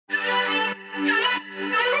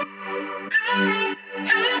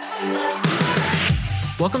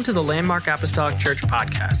Welcome to the Landmark Apostolic Church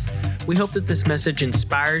podcast. We hope that this message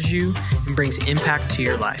inspires you and brings impact to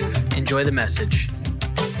your life. Enjoy the message.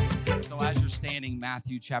 So as you're standing,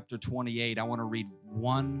 Matthew chapter 28, I want to read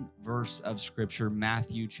one verse of scripture,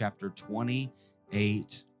 Matthew chapter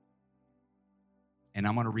 28, and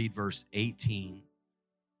I'm going to read verse 18.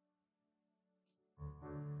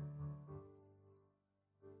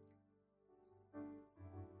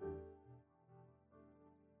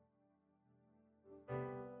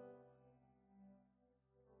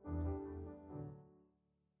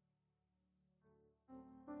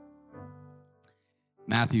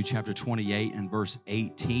 Matthew chapter 28 and verse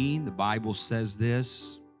 18, the Bible says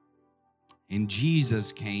this, "And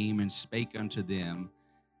Jesus came and spake unto them,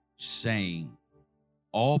 saying,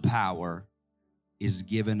 All power is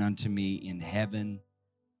given unto me in heaven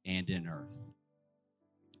and in earth."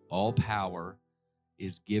 All power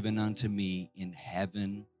is given unto me in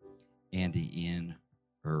heaven and in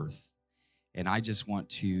earth. And I just want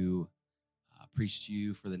to preach to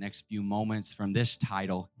you for the next few moments from this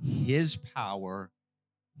title, His Power,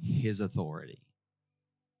 His Authority.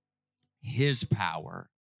 His power,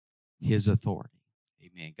 His authority.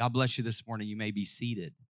 Amen. God bless you this morning. You may be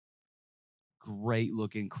seated. Great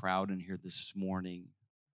looking crowd in here this morning.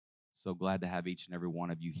 So glad to have each and every one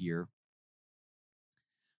of you here.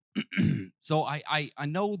 So I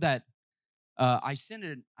know that I sent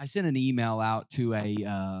an email out to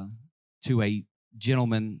a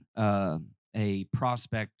gentleman, a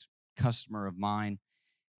prospect customer of mine.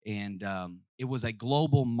 And it was a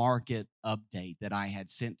global market update that I had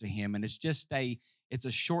sent to him. And it's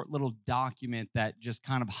a short little document that just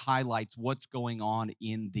kind of highlights what's going on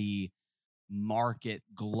in the market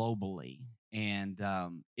globally. And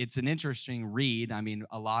it's an interesting read. I mean,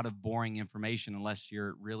 a lot of boring information unless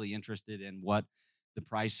you're really interested in what the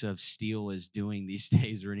price of steel is doing these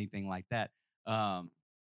days or anything like that. And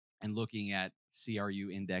looking at CRU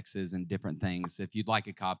indexes and different things. If you'd like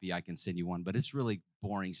a copy, I can send you one, but it's really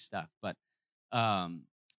boring stuff. But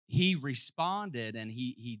he responded and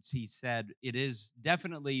he said, it is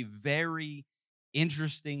definitely very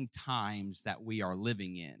interesting times that we are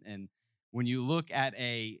living in. And when you look at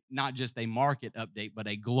not just a market update, but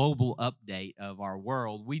a global update of our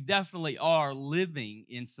world, we definitely are living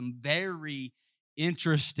in some very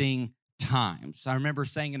interesting times. I remember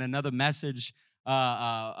saying in another message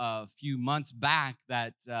a few months back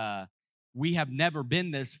that we have never been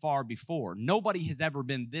this far before. Nobody has ever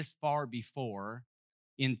been this far before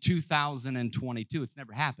in 2022. It's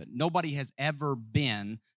never happened. Nobody has ever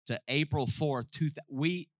been to April 4th.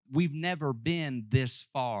 We've never been this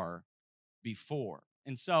far before.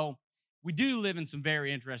 And so we do live in some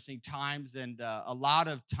very interesting times and a lot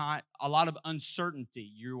of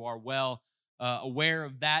uncertainty. You are well aware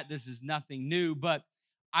of that. This is nothing new, but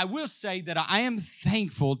I will say that I am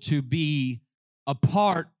thankful to be a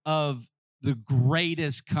part of the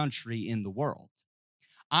greatest country in the world.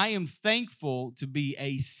 I am thankful to be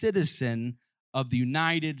a citizen of the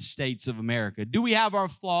United States of America. Do we have our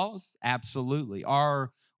flaws? Absolutely.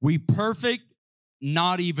 Are we perfect?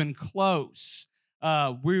 Not even close.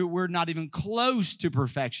 We're not even close to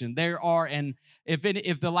perfection. And if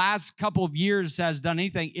the last couple of years has done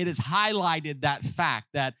anything, it has highlighted that fact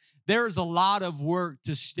that there's a lot of work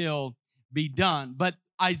to still be done. But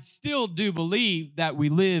I still do believe that we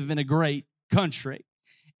live in a great country.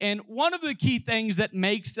 And one of the key things that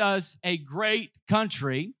makes us a great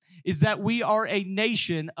country is that we are a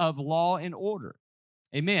nation of law and order.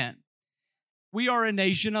 Amen. We are a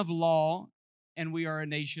nation of law and we are a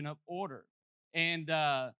nation of order. And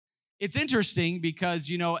it's interesting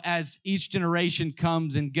because, as each generation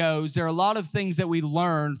comes and goes, there are a lot of things that we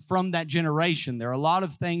learn from that generation. There are a lot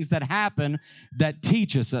of things that happen that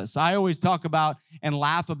teaches us. I always talk about and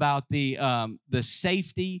laugh about the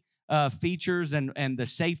safety features and the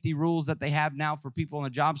safety rules that they have now for people on the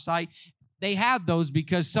job site. They have those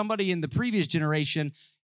because somebody in the previous generation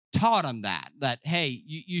taught them that hey,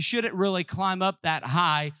 you shouldn't really climb up that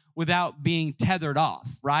high without being tethered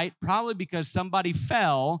off, right? Probably because somebody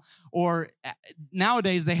fell, or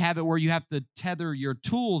nowadays they have it where you have to tether your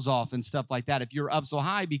tools off and stuff like that if you're up so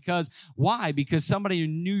high. Why? Because somebody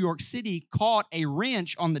in New York City caught a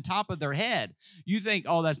wrench on the top of their head. You think,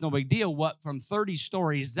 oh, that's no big deal. What, from 30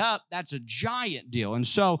 stories up, that's a giant deal. And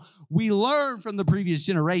so we learn from the previous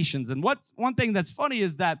generations. And one thing that's funny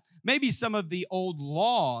is that maybe some of the old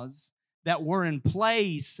laws that were in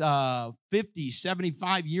place 50,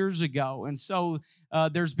 75 years ago. And so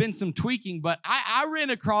there's been some tweaking, but I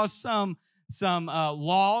ran across some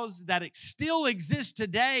laws that still exist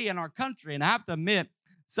today in our country. And I have to admit,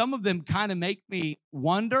 some of them kind of make me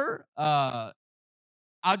wonder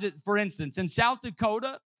for instance, in South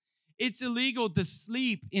Dakota, it's illegal to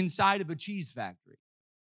sleep inside of a cheese factory.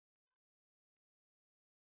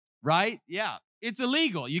 Right? Yeah. It's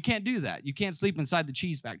illegal. You can't do that. You can't sleep inside the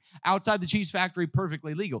cheese factory. Outside the cheese factory,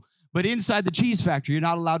 perfectly legal. But inside the cheese factory, you're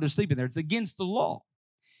not allowed to sleep in there. It's against the law.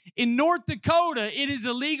 In North Dakota, it is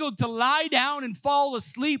illegal to lie down and fall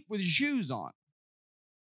asleep with shoes on.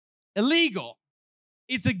 Illegal.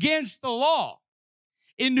 It's against the law.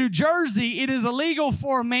 In New Jersey, it is illegal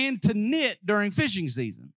for a man to knit during fishing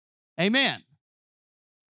season. Amen.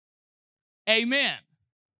 Amen.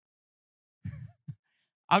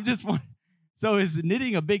 I'm just wondering, so is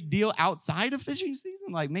knitting a big deal outside of fishing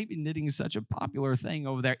season? Like maybe knitting is such a popular thing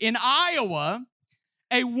over there. In Iowa,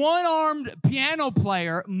 a one-armed piano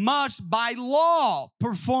player must, by law,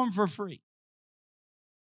 perform for free.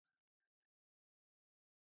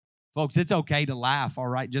 Folks, it's okay to laugh, all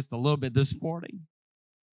right, just a little bit this morning.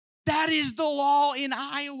 That is the law in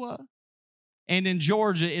Iowa. And in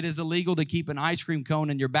Georgia, it is illegal to keep an ice cream cone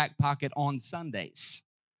in your back pocket on Sundays.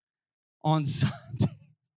 On Sundays.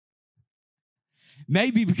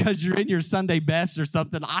 Maybe because you're in your Sunday best or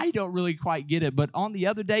something. I don't really quite get it. But on the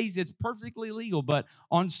other days, it's perfectly legal. But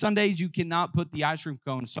on Sundays, you cannot put the ice cream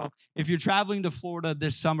cone. So if you're traveling to Florida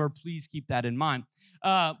this summer, please keep that in mind.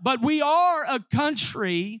 But we are a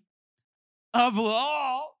country of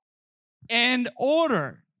law and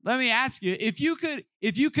order. Let me ask you, if you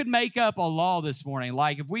could make up a law this morning,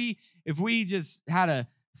 like if we just had a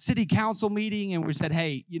city council meeting and we said,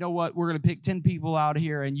 hey, you know what, we're going to pick 10 people out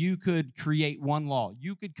here and you could create one law.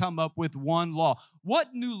 You could come up with one law.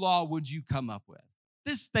 What new law would you come up with?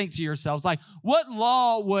 Just think to yourselves, like, what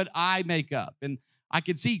law would I make up? And I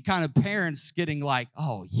could see kind of parents getting like,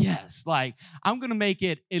 oh, yes, like I'm going to make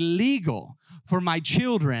it illegal for my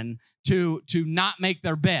children to not make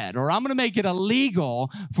their bed, or I'm going to make it illegal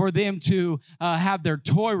for them to have their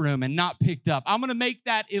toy room and not picked up. I'm going to make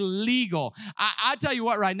that illegal. I tell you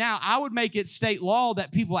what, right now, I would make it state law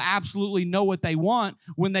that people absolutely know what they want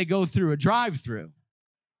when they go through a drive-through.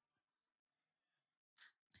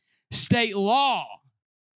 State law.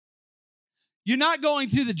 You're not going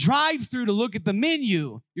through the drive-through to look at the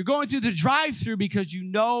menu. You're going through the drive-through because you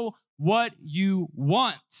know what you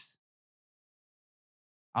want.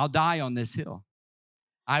 I'll die on this hill.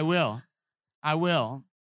 I will.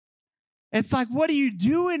 It's like, what are you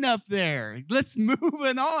doing up there? Let's move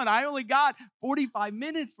it on. I only got 45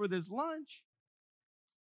 minutes for this lunch.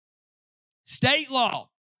 State law.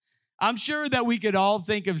 I'm sure that we could all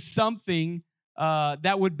think of something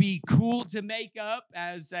that would be cool to make up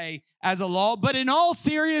as a law. But in all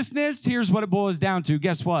seriousness, here's what it boils down to.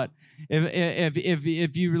 Guess what?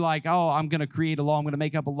 If you're like, oh, I'm going to create a law, I'm going to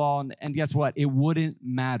make up a law, and guess what? It wouldn't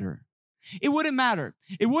matter. It wouldn't matter.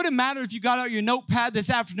 It wouldn't matter if you got out your notepad this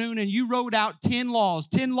afternoon and you wrote out 10 laws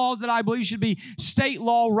that I believe should be state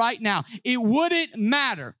law right now. It wouldn't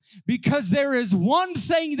matter because there is one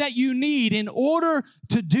thing that you need in order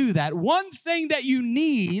to do that. One thing that you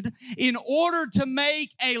need in order to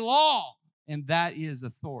make a law, and that is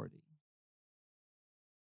authority.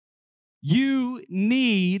 You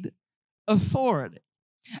need authority.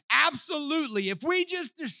 Absolutely. If we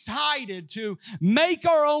just decided to make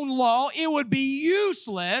our own law, it would be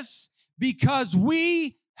useless because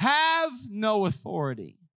we have no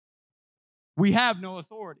authority. We have no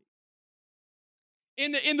authority.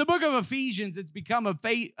 In the book of Ephesians, it's become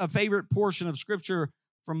a favorite portion of Scripture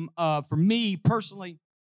for me personally,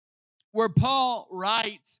 where Paul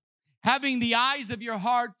writes, having the eyes of your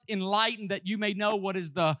hearts enlightened that you may know what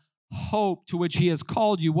is the hope to which he has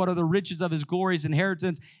called you, what are the riches of his glorious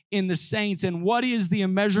inheritance in the saints, and what is the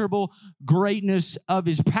immeasurable greatness of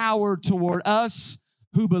his power toward us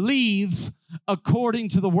who believe according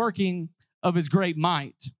to the working of his great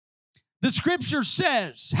might. The Scripture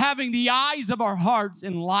says, having the eyes of our hearts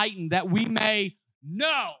enlightened that we may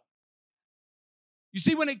know. You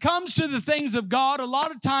see, when it comes to the things of God, a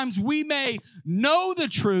lot of times we may know the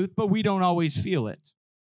truth, but we don't always feel it.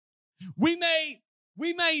 We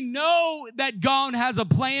may know that God has a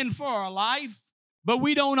plan for our life, but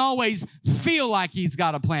we don't always feel like he's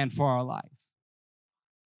got a plan for our life.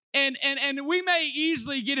 And we may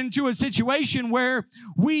easily get into a situation where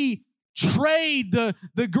we trade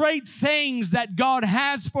the great things that God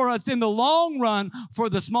has for us in the long run for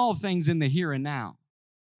the small things in the here and now,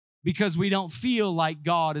 because we don't feel like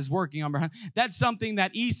God is working on behalf. That's something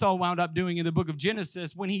that Esau wound up doing in the book of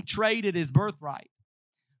Genesis when he traded his birthright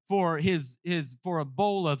for a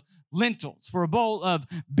bowl of lentils, for a bowl of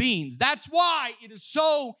beans. That's why it is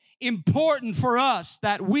so important for us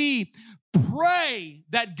that we pray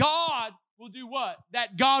that God will do what?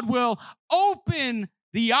 That God will open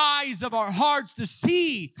the eyes of our hearts to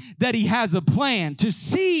see that he has a plan, to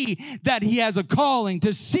see that he has a calling,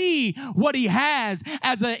 to see what he has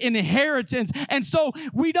as an inheritance. And so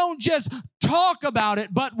we don't just talk about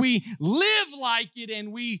it, but we live like it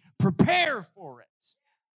and we prepare for it.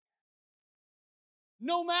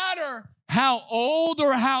 No matter how old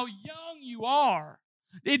or how young you are,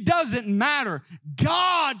 it doesn't matter.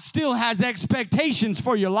 God still has expectations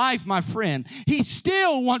for your life, my friend. He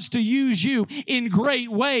still wants to use you in great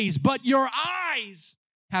ways, but your eyes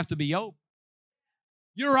have to be open.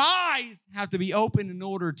 Your eyes have to be open in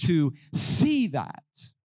order to see that.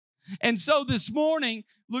 And so this morning,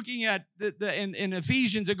 looking at in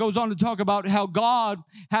Ephesians, it goes on to talk about how God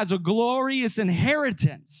has a glorious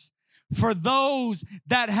inheritance for those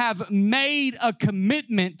that have made a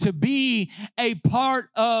commitment to be a part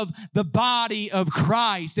of the body of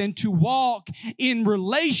Christ and to walk in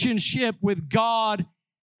relationship with God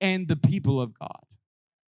and the people of God.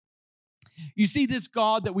 You see, this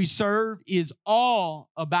God that we serve is all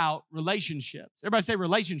about relationships. Everybody say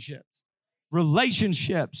relationships.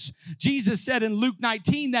 Relationships. Jesus said in Luke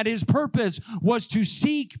 19 that his purpose was to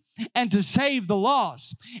seek and to save the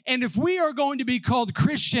lost. And if we are going to be called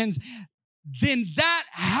Christians, then that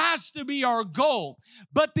has to be our goal.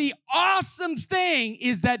 But the awesome thing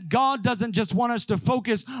is that God doesn't just want us to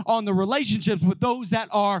focus on the relationships with those that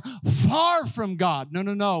are far from God.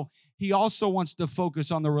 No. He also wants to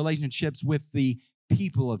focus on the relationships with the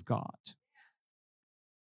people of God.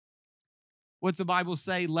 What's the Bible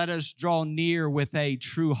say? Let us draw near with a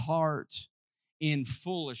true heart in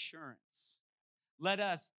full assurance. Let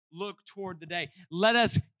us look toward the day. Let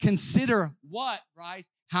us consider what, right?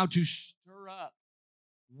 How to stir up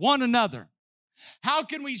one another. How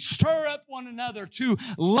can we stir up one another to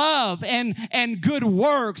love and good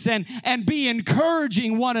works and be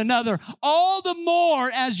encouraging one another all the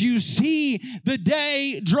more as you see the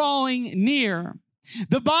day drawing near?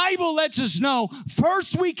 The Bible lets us know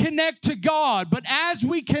first we connect to God, but as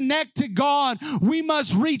we connect to God, we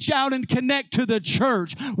must reach out and connect to the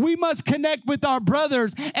church. We must connect with our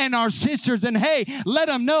brothers and our sisters and hey, let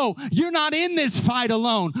them know you're not in this fight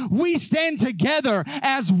alone. We stand together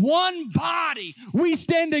as one body. We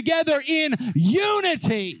stand together in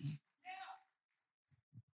unity.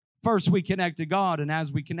 First we connect to God, and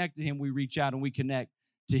as we connect to him, we reach out and we connect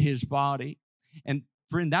to his body. And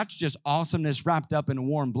friend, that's just awesomeness wrapped up in a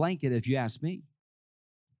warm blanket, if you ask me.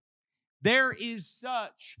 There is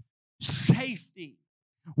such safety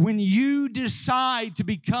when you decide to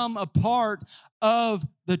become a part of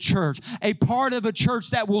the church, a part of a church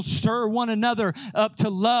that will stir one another up to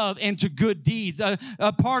love and to good deeds, a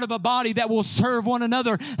part of a body that will serve one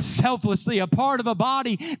another selflessly, a part of a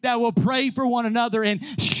body that will pray for one another and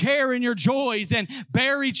share in your joys and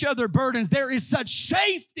bear each other burdens. There is such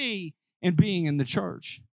safety in being in the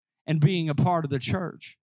church and being a part of the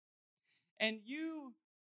church. And you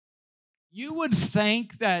would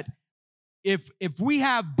think that if we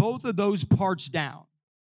have both of those parts down,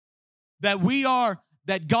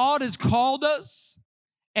 that God has called us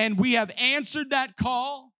and we have answered that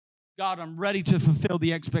call, God, I'm ready to fulfill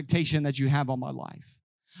the expectation that you have on my life.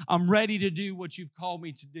 I'm ready to do what you've called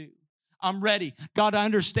me to do. I'm ready. God, I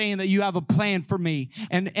understand that you have a plan for me.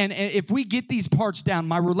 And if we get these parts down,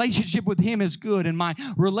 my relationship with him is good, and my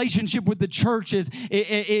relationship with the church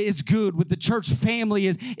is good, with the church family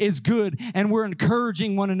is good, and we're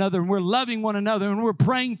encouraging one another, and we're loving one another, and we're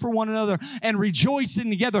praying for one another, and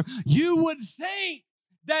rejoicing together. You would think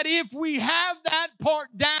that if we have that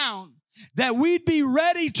part down, that we'd be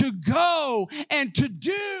ready to go and to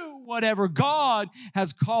do whatever God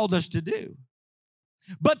has called us to do.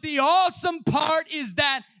 But the awesome part is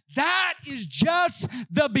that is just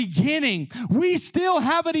the beginning. We still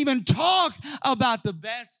haven't even talked about the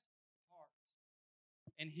best part.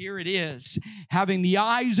 And here it is, having the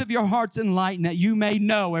eyes of your hearts enlightened that you may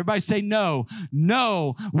know. Everybody say know.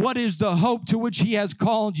 Know what is the hope to which he has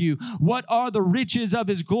called you. What are the riches of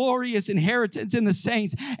his glorious inheritance in the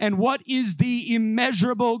saints? And what is the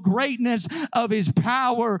immeasurable greatness of his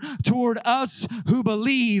power toward us who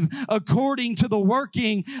believe, according to the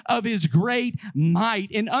working of his great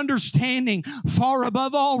might, in understanding far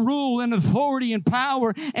above all rule and authority and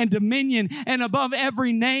power and dominion, and above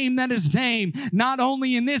every name that is named, not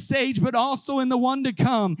only in this age, but also in the one to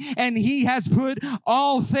come. And he has put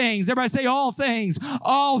all things, everybody say all things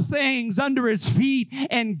under his feet,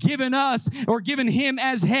 and given us, or given him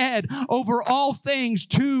as head over all things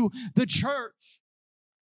to the church.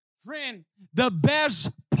 Friend, the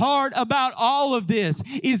best part about all of this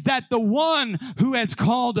is that the one who has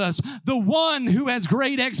called us, the one who has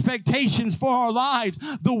great expectations for our lives,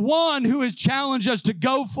 the one who has challenged us to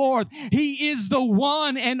go forth, he is the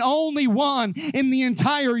one and only one in the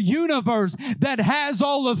entire universe that has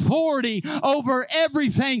all authority over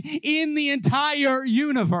everything in the entire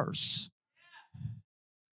universe.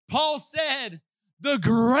 Paul said, the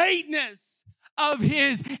greatness of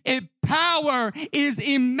his power is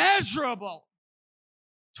immeasurable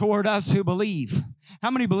toward us who believe. How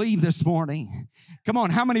many believe this morning? Come on,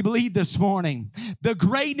 how many believe this morning? The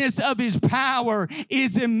greatness of his power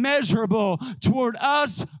is immeasurable toward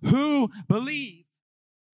us who believe.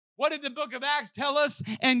 What did the book of Acts tell us?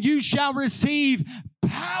 And you shall receive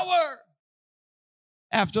power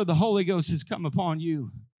after the Holy Ghost has come upon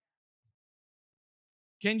you.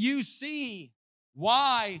 Can you see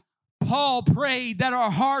why Paul prayed that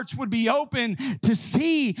our hearts would be open to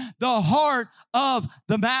see the heart of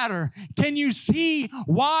the matter? Can you see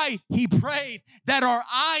why he prayed that our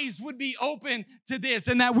eyes would be open to this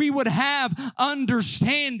and that we would have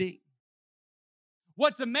understanding?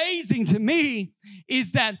 What's amazing to me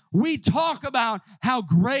is that we talk about how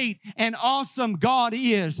great and awesome God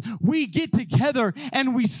is. We get together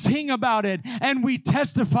and we sing about it and we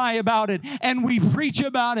testify about it and we preach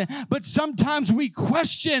about it. But sometimes we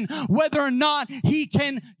question whether or not he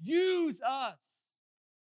can use us.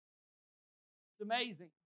 It's amazing.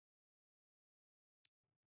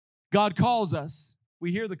 God calls us.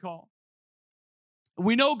 We hear the call.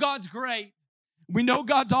 We know God's great. We know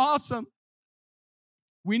God's awesome.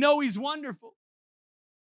 We know he's wonderful.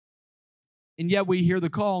 And yet we hear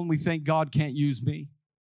the call and we think God can't use me.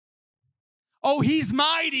 Oh, he's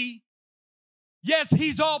mighty. Yes,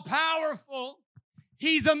 he's all powerful.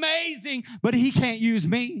 He's amazing, but he can't use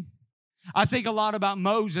me. I think a lot about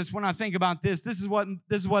Moses when I think about this. This is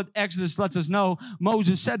what Exodus lets us know.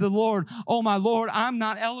 Moses said to the Lord, "Oh, my Lord, I'm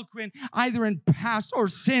not eloquent either in past or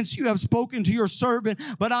since you have spoken to your servant,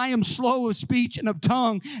 but I am slow of speech and of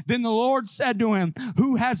tongue." Then the Lord said to him,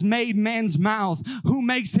 "Who has made man's mouth? Who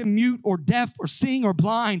makes him mute or deaf or seeing or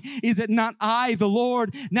blind? Is it not I, the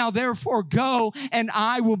Lord? Now therefore go, and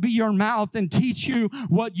I will be your mouth and teach you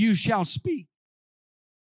what you shall speak."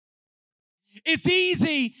 It's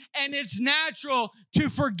easy and it's natural to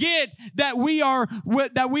forget that we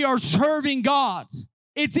are serving God.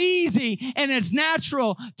 It's easy and it's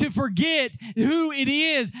natural to forget who it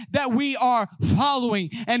is that we are following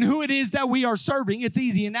and who it is that we are serving. It's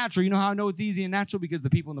easy and natural. You know how I know it's easy and natural? Because the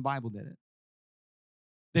people in the Bible did it.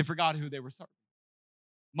 They forgot who they were serving.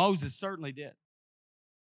 Moses certainly did.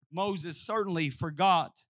 Moses certainly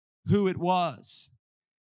forgot who it was.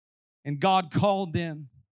 And God called them.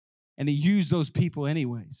 And he used those people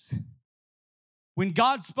anyways. When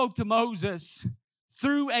God spoke to Moses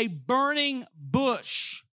through a burning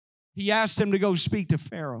bush, he asked him to go speak to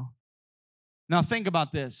Pharaoh. Now think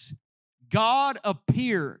about this. God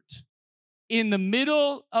appeared in the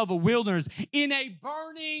middle of a wilderness, in a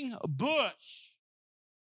burning bush.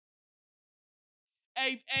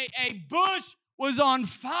 A bush was on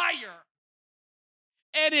fire,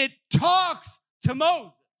 and it talks to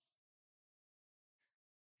Moses.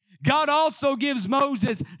 God also gives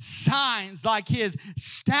Moses signs like his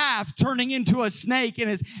staff turning into a snake and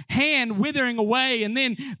his hand withering away and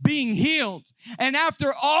then being healed. And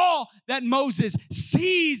after all that Moses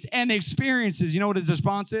sees and experiences, you know what his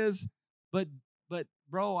response is? But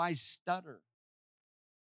bro, I stutter.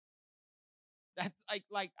 That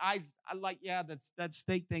that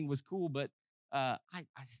snake thing was cool, but I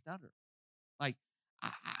stutter. Like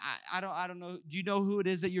I don't know. Do you know who it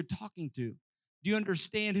is that you're talking to? Do you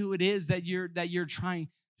understand who it is that you're trying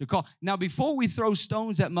to call? Now, before we throw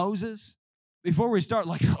stones at Moses, before we start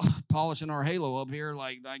polishing our halo up here,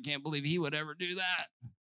 like I can't believe he would ever do that,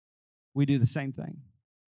 we do the same thing.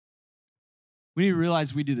 We need to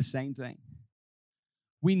realize we do the same thing.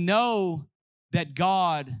 We know that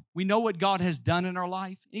we know what God has done in our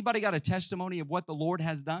life. Anybody got a testimony of what the Lord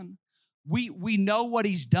has done? We know what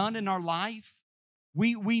he's done in our life.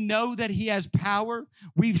 We know that he has power.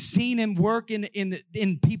 We've seen him work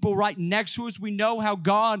in people right next to us. We know how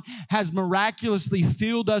God has miraculously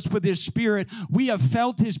filled us with his spirit. We have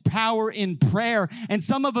felt his power in prayer. And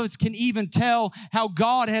some of us can even tell how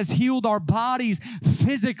God has healed our bodies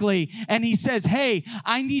physically. And he says, "Hey,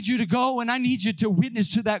 I need you to go and I need you to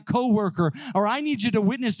witness to that coworker, or I need you to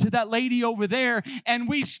witness to that lady over there." And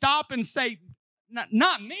we stop and say,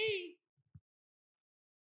 not me.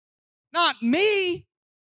 Not me.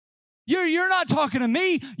 You're not talking to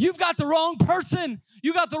me. You've got the wrong person.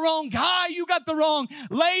 You got the wrong guy. You got the wrong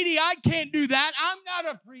lady. I can't do that. I'm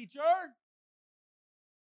not a preacher.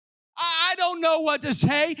 I don't know what to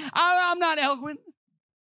say. I'm not eloquent.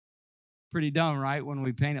 Pretty dumb, right, when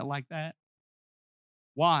we paint it like that?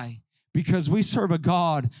 Why? Because we serve a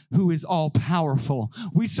God who is all powerful.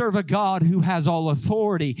 We serve a God who has all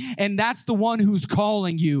authority. And that's the one who's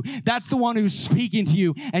calling you. That's the one who's speaking to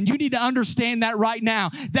you. And you need to understand that right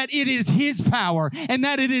now, that it is His power and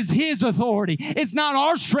that it is His authority. It's not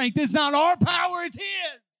our strength. It's not our power. It's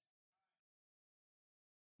His.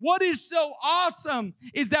 What is so awesome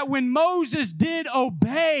is that when Moses did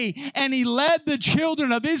obey and he led the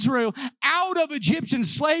children of Israel out of Egyptian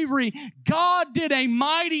slavery, God did a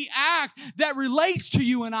mighty act that relates to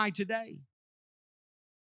you and I today.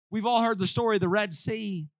 We've all heard the story of the Red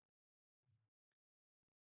Sea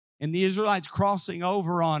and the Israelites crossing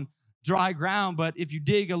over on dry ground, but if you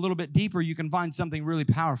dig a little bit deeper, you can find something really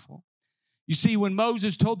powerful. You see, when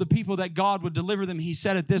Moses told the people that God would deliver them, he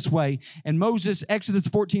said it this way. And Moses, Exodus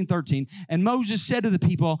 14:13, and Moses said to the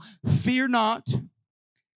people, fear not,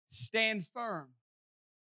 stand firm,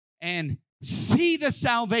 and see the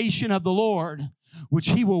salvation of the Lord, which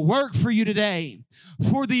He will work for you today.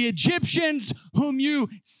 For the Egyptians whom you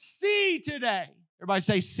see today, everybody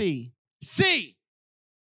say see, see.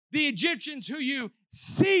 The Egyptians who you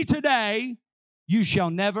see today, you shall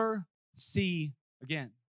never see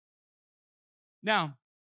again. Now,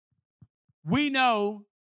 we know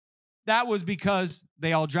that was because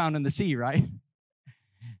they all drowned in the sea, right?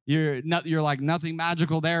 You're like, nothing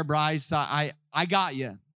magical there, Bryce. I got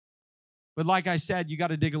you. But like I said, you got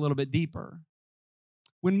to dig a little bit deeper.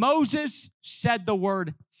 When Moses said the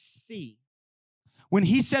word see, when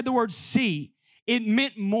he said the word see, it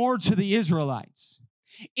meant more to the Israelites.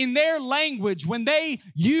 In their language, when they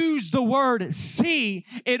used the word see,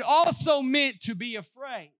 it also meant to be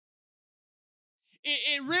afraid.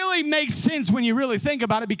 It really makes sense when you really think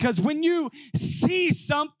about it, because when you see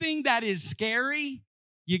something that is scary,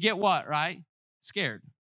 you get what, right? Scared,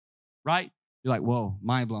 right? You're like, whoa,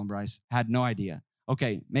 mind blown, Bryce. Had no idea.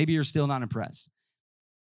 Okay, maybe you're still not impressed.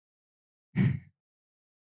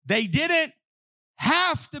 They didn't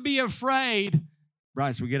have to be afraid.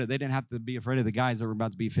 Bryce, we get it. They didn't have to be afraid of the guys that were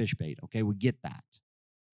about to be fish bait. Okay, we get that.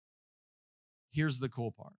 Here's the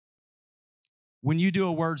cool part. When you do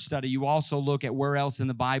a word study, you also look at where else in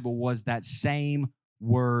the Bible was that same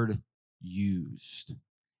word used.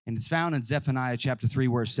 And it's found in Zephaniah chapter 3,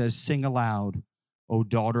 where it says, sing aloud, O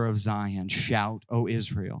daughter of Zion, shout, O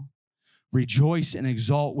Israel. Rejoice and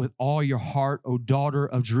exult with all your heart, O daughter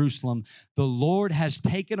of Jerusalem. The Lord has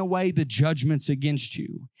taken away the judgments against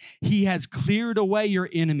you. He has cleared away your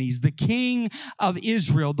enemies. The King of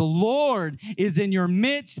Israel, the Lord, is in your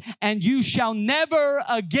midst, and you shall never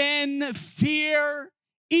again fear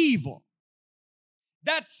evil.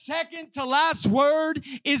 That second to last word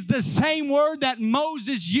is the same word that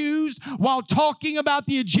Moses used while talking about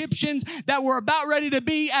the Egyptians that were about ready to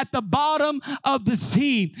be at the bottom of the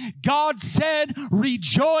sea. God said,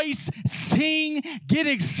 rejoice, sing, get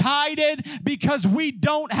excited, because we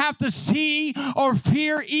don't have to see or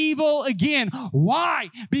fear evil again. Why?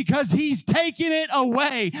 Because He's taken it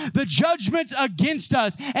away, the judgments against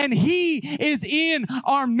us, and He is in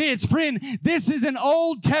our midst. Friend, this is an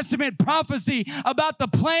Old Testament prophecy about the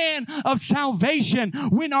plan of salvation,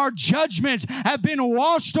 when our judgments have been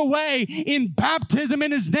washed away in baptism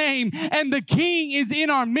in His name, and the King is in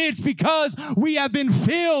our midst because we have been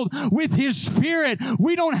filled with His Spirit.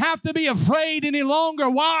 We don't have to be afraid any longer.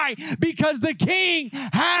 Why? Because the King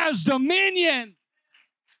has dominion.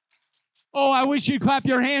 Oh, I wish you'd clap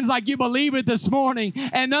your hands like you believe it this morning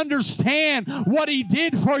and understand what He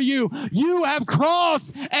did for you. You have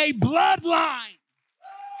crossed a bloodline.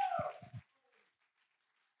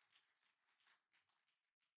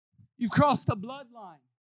 You crossed the bloodline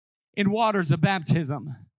in waters of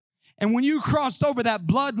baptism. And when you crossed over that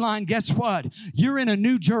bloodline, guess what? You're in a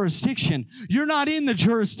new jurisdiction. You're not in the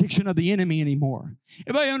jurisdiction of the enemy anymore.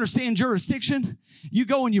 Everybody understand jurisdiction? You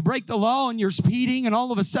go and you break the law and you're speeding, and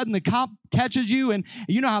all of a sudden the cop catches you, and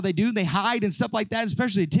you know how they do. They hide and stuff like that,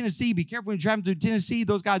 especially in Tennessee. Be careful when you're driving through Tennessee.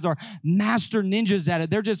 Those guys are master ninjas at it.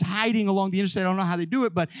 They're just hiding along the interstate. I don't know how they do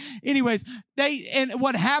it, but anyways, and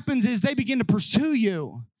what happens is they begin to pursue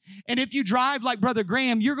you. And if you drive like Brother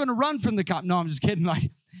Graham, you're going to run from the cop. No, I'm just kidding.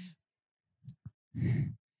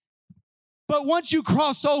 But once you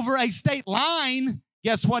cross over a state line,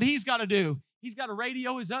 guess what he's got to do? He's got to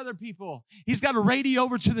radio his other people. He's got to radio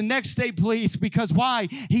over to the next state police because why?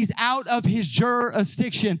 He's out of his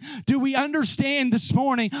jurisdiction. Do we understand this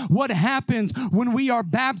morning what happens when we are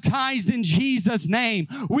baptized in Jesus' name?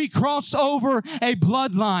 We cross over a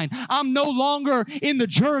bloodline. I'm no longer in the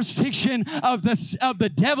jurisdiction of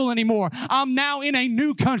the devil anymore. I'm now in a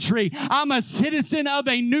new country. I'm a citizen of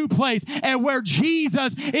a new place and where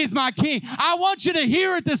Jesus is my king. I want you to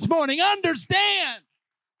hear it this morning. Understand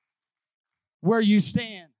where you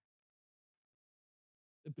stand.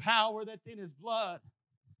 The power that's in his blood.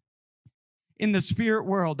 In the spirit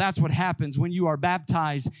world, that's what happens when you are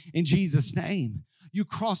baptized in Jesus' name. You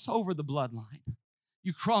cross over the bloodline.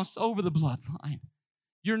 You cross over the bloodline.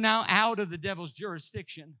 You're now out of the devil's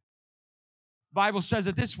jurisdiction. The Bible says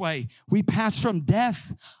it this way: we pass from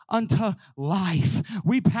death unto life.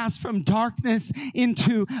 We pass from darkness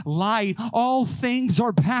into light. All things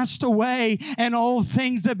are passed away and all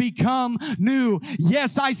things have become new.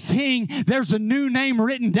 Yes, I sing, there's a new name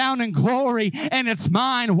written down in glory and it's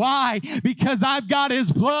mine. Why? Because I've got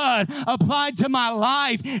his blood applied to my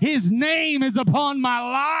life. His name is upon my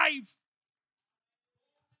life.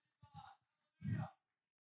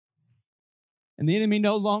 And the enemy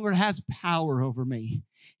no longer has power over me.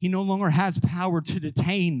 He no longer has power to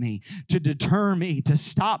detain me, to deter me, to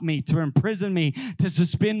stop me, to imprison me, to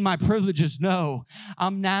suspend my privileges. No,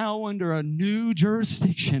 I'm now under a new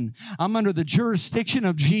jurisdiction. I'm under the jurisdiction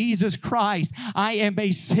of Jesus Christ. I am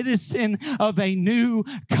a citizen of a new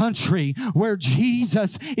country where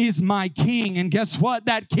Jesus is my king. And guess what?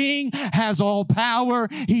 That king has all power.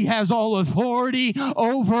 He has all authority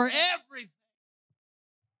over everything.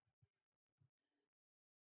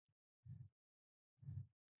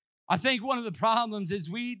 I think one of the problems is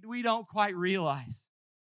we don't quite realize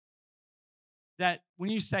that when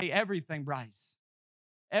you say everything, Bryce,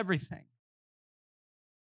 everything,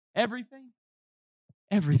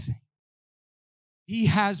 he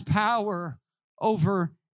has power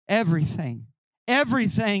over everything.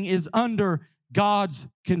 Everything is under God's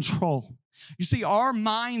control. You see, our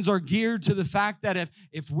minds are geared to the fact that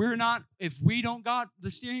if we don't got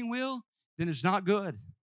the steering wheel, then it's not good.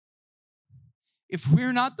 If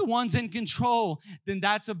we're not the ones in control, then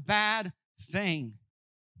that's a bad thing.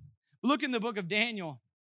 Look in the book of Daniel.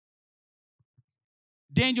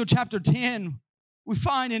 Daniel chapter 10, we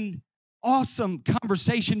find an awesome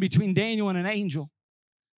conversation between Daniel and an angel.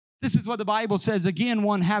 This is what the Bible says. Again,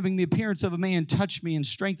 one having the appearance of a man touched me and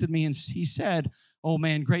strengthened me, and he said, "O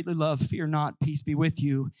man, greatly loved, fear not, peace be with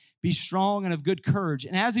you. Be strong and of good courage."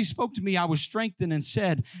 And as he spoke to me, I was strengthened and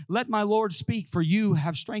said, "Let my Lord speak, for you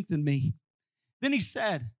have strengthened me." Then he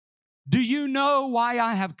said, "Do you know why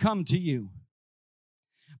I have come to you?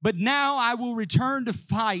 But now I will return to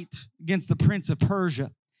fight against the prince of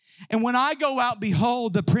Persia. And when I go out,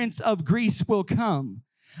 behold, the prince of Greece will come.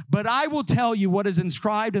 But I will tell you what is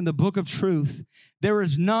inscribed in the book of truth. There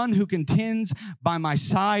is none who contends by my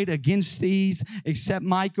side against these except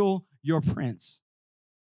Michael, your prince."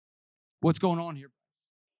 What's going on here?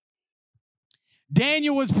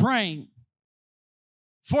 Daniel was praying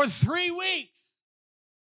for 3 weeks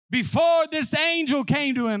before this angel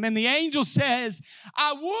came to him. And the angel says,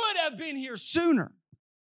 "I would have been here sooner,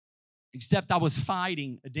 except I was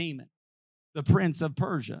fighting a demon, the prince of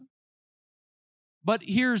Persia." But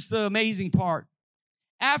here's the amazing part.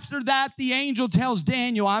 After that, the angel tells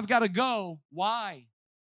Daniel, "I've got to go." Why?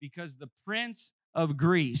 Because the prince of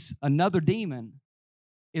Greece, another demon,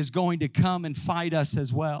 is going to come and fight us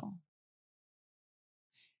as well.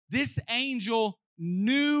 This angel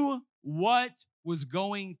knew what was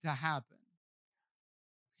going to happen.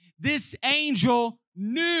 This angel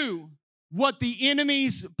knew what the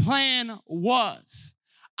enemy's plan was.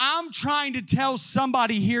 I'm trying to tell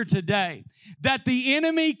somebody here today that the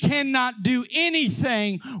enemy cannot do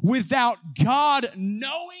anything without God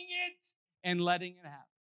knowing it and letting it happen.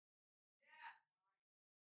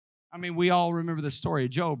 I mean, we all remember the story of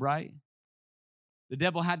Job, right? The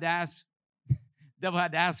devil had to ask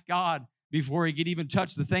God before he could even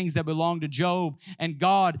touch the things that belonged to Job. And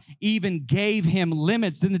God even gave him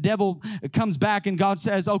limits. Then the devil comes back and God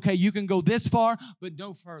says, "Okay, you can go this far, but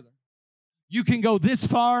no further. You can go this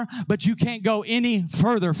far, but you can't go any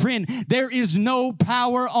further." Friend, there is no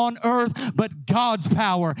power on earth but God's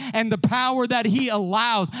power and the power that he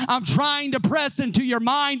allows. I'm trying to press into your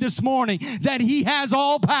mind this morning that he has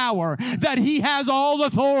all power, that he has all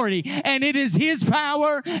authority, and it is his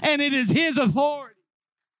power and it is his authority.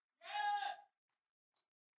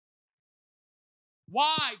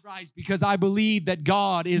 Why, Bryce? Because I believe that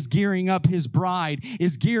God is gearing up his bride,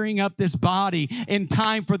 is gearing up this body in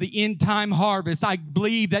time for the end time harvest. I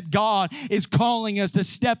believe that God is calling us to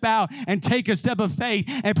step out and take a step of faith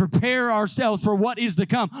and prepare ourselves for what is to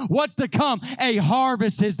come. What's to come? A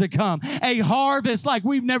harvest is to come. A harvest like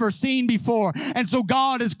we've never seen before. And so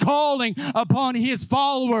God is calling upon his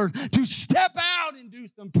followers to step out and do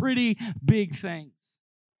some pretty big things.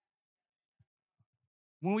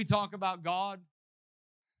 When we talk about God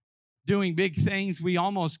doing big things, we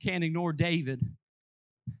almost can't ignore David.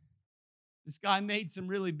 This guy made some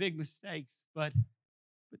really big mistakes, but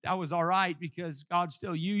that was all right because God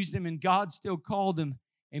still used him and God still called him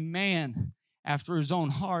a man after his own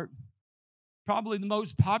heart. Probably the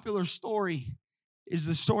most popular story is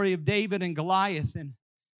the story of David and Goliath, and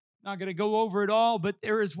I'm not going to go over it all, but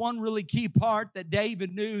there is one really key part that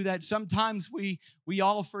David knew that sometimes we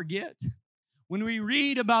all forget. When we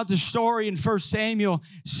read about the story in 1 Samuel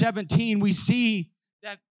 17, we see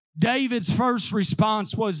that David's first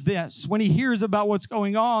response was this. When he hears about what's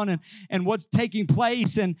going on and what's taking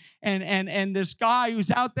place and this guy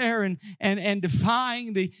who's out there and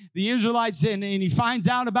defying the Israelites and he finds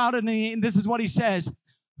out about it and this is what he says.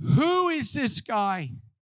 Who is this guy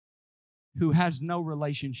who has no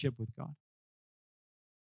relationship with God?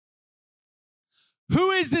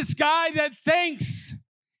 Who is this guy that thinks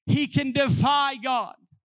he can defy God?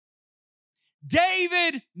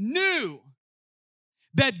 David knew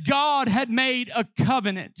that God had made a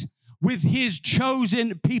covenant with his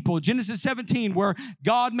chosen people. Genesis 17, where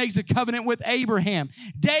God makes a covenant with Abraham.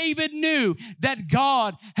 David knew that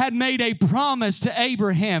God had made a promise to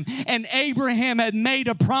Abraham, and Abraham had made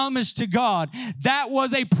a promise to God. That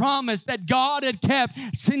was a promise that God had kept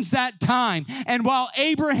since that time. And while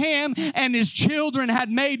Abraham and his children had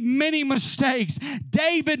made many mistakes,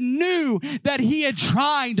 David knew that he had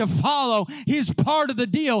tried to follow his part of the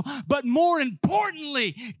deal. But more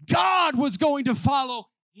importantly, God was going to follow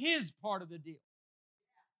his part of the deal.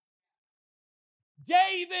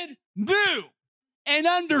 David knew and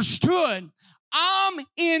understood, I'm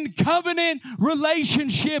in covenant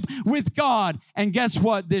relationship with God. And guess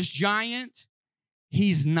what? This giant,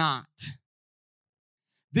 he's not.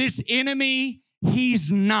 This enemy, he's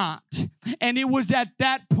not. And it was at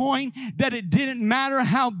that point that it didn't matter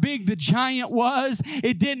how big the giant was.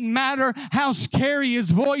 It didn't matter how scary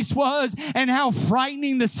his voice was and how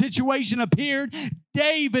frightening the situation appeared.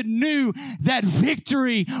 David knew that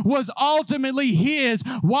victory was ultimately his.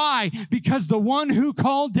 Why? Because the one who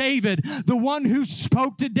called David, the one who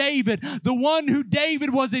spoke to David, the one who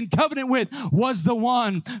David was in covenant with, was the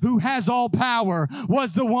one who has all power,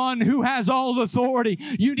 was the one who has all authority.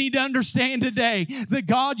 You need to understand today, the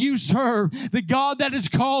God you serve, the God that is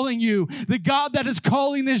calling you, the God that is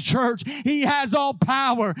calling this church, he has all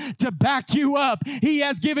power to back you up. He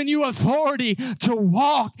has given you authority to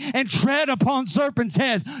walk and tread upon serpents'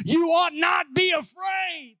 heads. You ought not be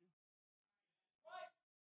afraid.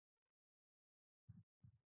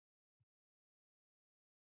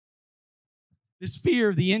 This fear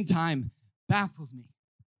of the end time baffles me.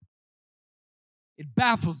 It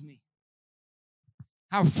baffles me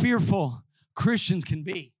how fearful Christians can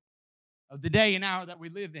be of the day and hour that we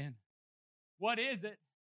live in. What is it?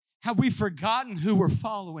 Have we forgotten who we're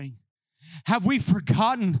following? Have we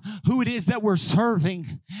forgotten who it is that we're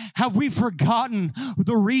serving? Have we forgotten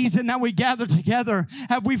the reason that we gather together?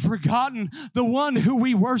 Have we forgotten the one who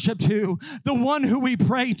we worship to, the one who we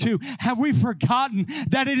pray to? Have we forgotten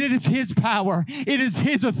that it is his power, it is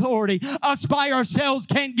his authority? Us by ourselves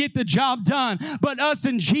can't get the job done, but us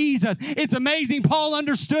and Jesus. It's amazing. Paul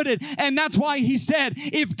understood it, and that's why he said,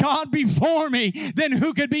 if God be for me, then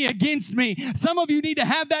who could be against me? Some of you need to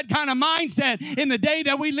have that kind of mindset in the day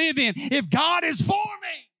that we live in. If God is for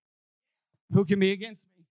me, who can be against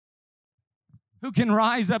me? Who can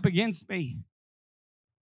rise up against me?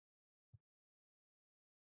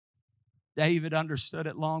 David understood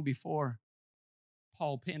it long before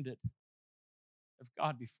Paul penned it. If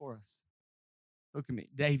God be for us, who can be?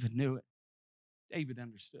 David knew it. David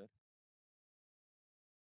understood.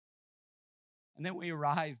 And then we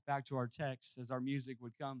arrive back to our text as our music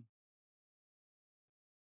would come.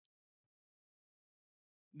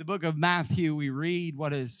 In the book of Matthew, we read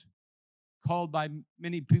what is called by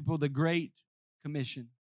many people the Great Commission.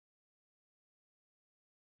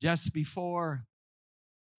 Just before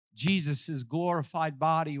Jesus' glorified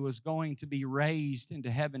body was going to be raised into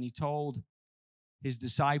heaven, he told his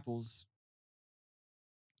disciples,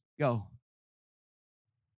 go.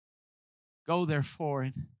 Go therefore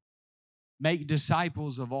and make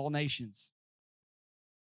disciples of all nations,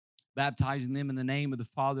 baptizing them in the name of the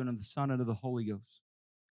Father and of the Son and of the Holy Ghost,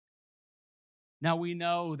 Now we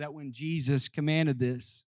know that when Jesus commanded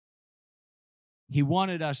this, he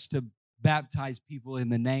wanted us to baptize people in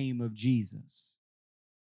the name of Jesus.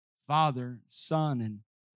 Father, Son, and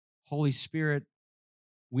Holy Spirit,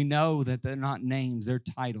 we know that they're not names, they're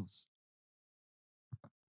titles.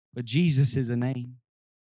 But Jesus is a name,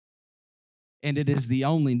 and it is the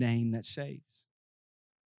only name that saves.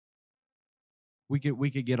 We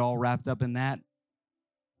could get all wrapped up in that,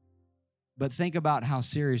 but think about how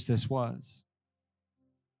serious this was.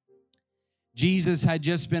 Jesus had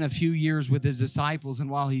just spent a few years with his disciples, and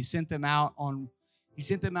while he sent them out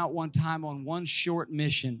one time on one short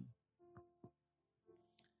mission.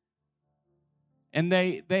 And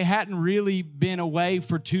they hadn't really been away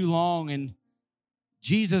for too long, and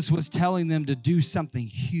Jesus was telling them to do something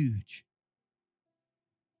huge.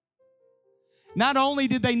 Not only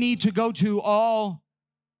did they need to go to all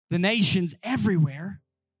the nations everywhere,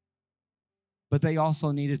 but they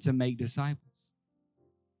also needed to make disciples.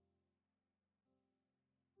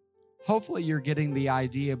 Hopefully you're getting the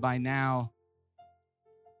idea by now.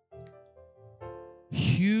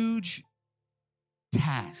 Huge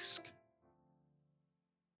task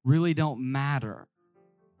really don't matter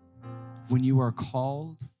when you are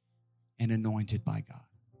called and anointed by God.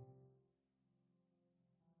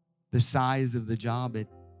 The size of the job, it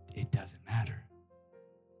doesn't matter.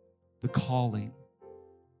 The calling,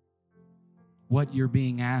 what you're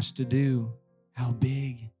being asked to do, how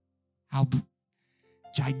big, how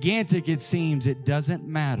gigantic it seems, it doesn't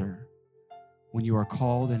matter when you are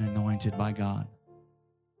called and anointed by God.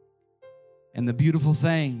 And the beautiful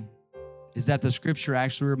thing is that the scripture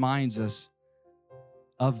actually reminds us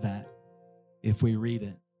of that if we read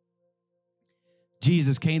it.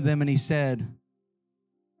 Jesus came to them and he said,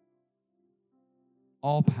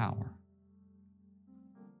 all power,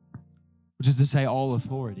 which is to say all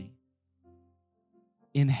authority,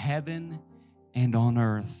 in heaven and on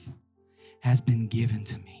earth has been given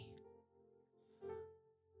to me.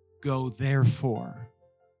 Go therefore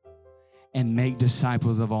and make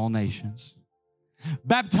disciples of all nations,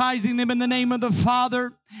 baptizing them in the name of the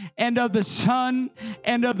Father and of the Son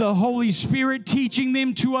and of the Holy Spirit, teaching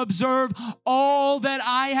them to observe all that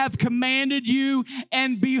I have commanded you.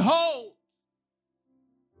 And behold,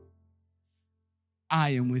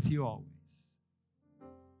 I am with you always,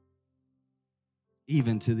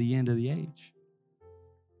 even to the end of the age.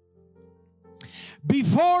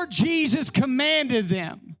 Before Jesus commanded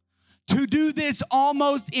them to do this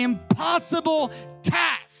almost impossible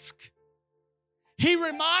task, he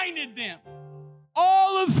reminded them,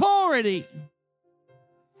 all authority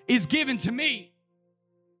is given to me.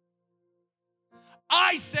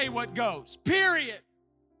 I say what goes, period.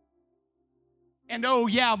 And oh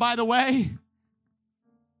yeah, by the way,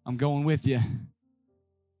 I'm going with you.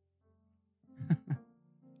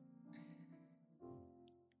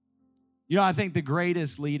 You know, I think the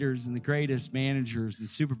greatest leaders and the greatest managers and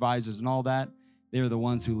supervisors and all that, they're the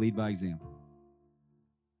ones who lead by example.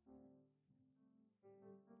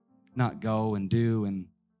 Not go and do and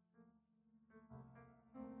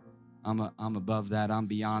I'm above that, I'm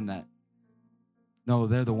beyond that. No,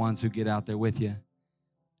 they're the ones who get out there with you.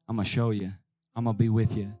 I'm going to show you. I'm going to be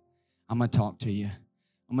with you. I'm going to talk to you.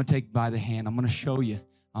 I'm going to take you by the hand. I'm going to show you.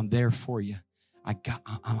 I'm there for you.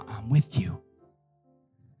 I'm with you.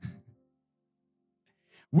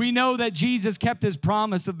 We know that Jesus kept his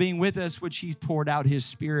promise of being with us, which he poured out his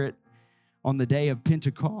Spirit on the day of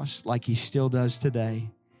Pentecost, like he still does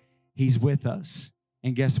today. He's with us.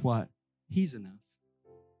 And guess what? He's enough.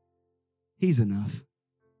 He's enough.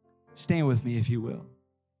 Stand with me if you will.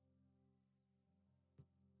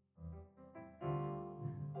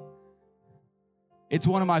 It's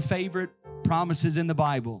one of my favorite promises in the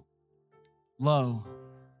Bible. Lo,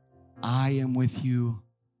 I am with you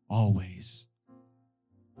always.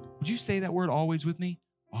 Would you say that word always with me?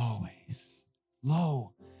 Always.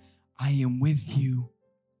 Lo, I am with you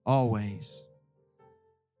always.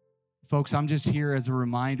 Folks, I'm just here as a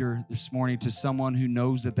reminder this morning to someone who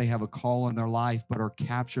knows that they have a call in their life but are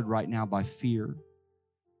captured right now by fear.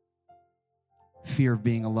 Fear of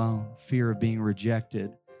being alone, fear of being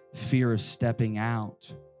rejected, fear of stepping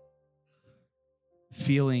out,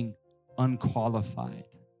 feeling unqualified,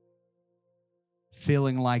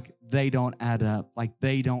 feeling like they don't add up, like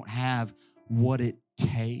they don't have what it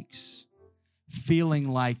takes, feeling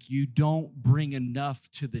like you don't bring enough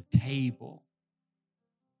to the table,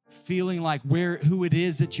 feeling like who it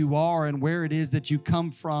is that you are and where it is that you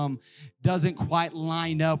come from doesn't quite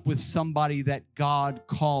line up with somebody that God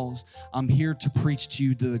calls. I'm here to preach to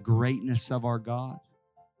you the greatness of our God.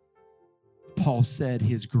 Paul said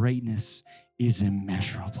his greatness is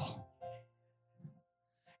immeasurable.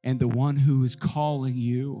 And the one who is calling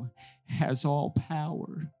you has all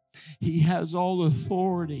power. He has all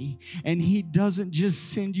authority, and he doesn't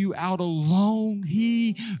just send you out alone.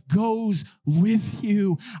 He goes with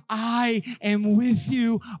you. I am with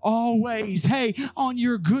you always. Hey, on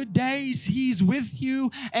your good days, he's with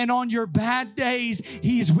you, and on your bad days,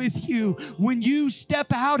 he's with you. When you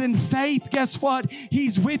step out in faith, guess what?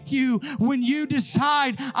 He's with you. When you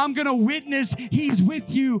decide, I'm going to witness, he's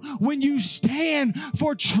with you. When you stand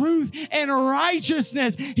for truth and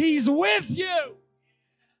righteousness, he's with you.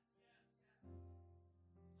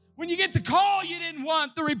 When you get the call you didn't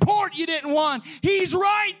want, the report you didn't want, he's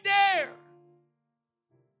right there.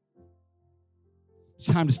 It's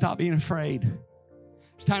time to stop being afraid.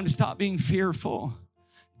 It's time to stop being fearful.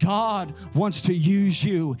 God wants to use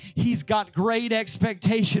you. He's got great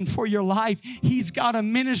expectation for your life. He's got a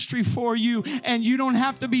ministry for you, and you don't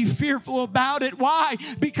have to be fearful about it. Why?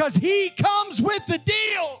 Because he comes with the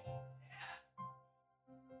deal.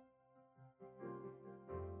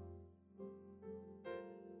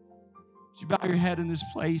 You bow your head in this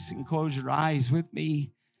place and close your eyes with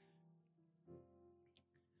me.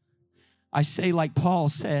 I say like Paul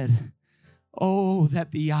said, oh,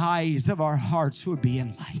 that the eyes of our hearts would be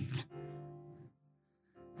enlightened.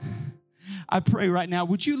 I pray right now,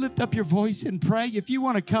 would you lift up your voice and pray? If you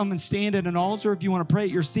want to come and stand at an altar, if you want to pray at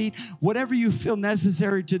your seat, whatever you feel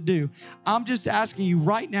necessary to do, I'm just asking you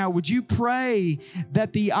right now, would you pray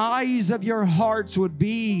that the eyes of your hearts would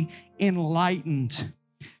be enlightened?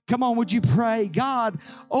 Come on, would you pray? God,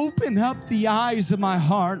 open up the eyes of my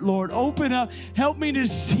heart, Lord. Open up. Help me to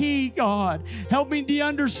see, God. Help me to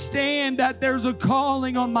understand that there's a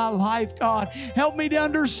calling on my life, God. Help me to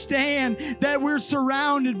understand that we're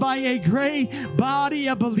surrounded by a great body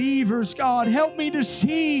of believers, God. Help me to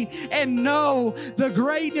see and know the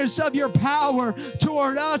greatness of your power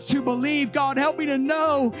toward us who believe, God. Help me to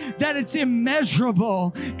know that it's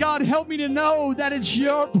immeasurable. God, help me to know that it's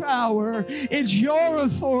your power. It's your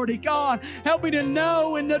authority. God, help me to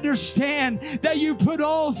know and understand that you put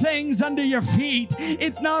all things under your feet.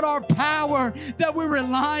 It's not our power that we're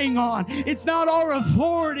relying on. It's not our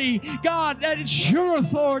authority, God, that it's your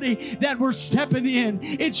authority that we're stepping in.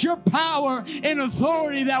 It's your power and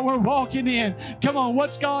authority that we're walking in. Come on,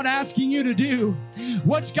 what's God asking you to do?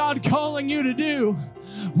 What's God calling you to do?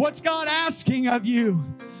 What's God asking of you?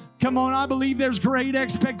 Come on, I believe there's great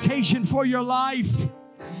expectation for your life.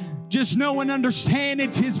 Just know and understand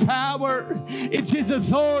it's his power. It's his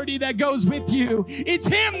authority that goes with you. It's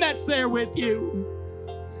him that's there with you.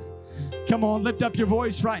 Come on, lift up your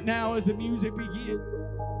voice right now as the music begins.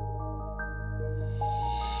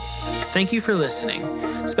 Thank you for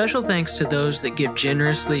listening. Special thanks to those that give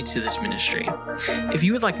generously to this ministry. If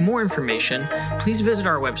you would like more information, please visit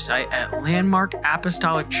our website at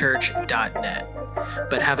landmarkapostolicchurch.net.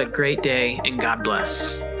 But have a great day and God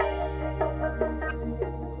bless.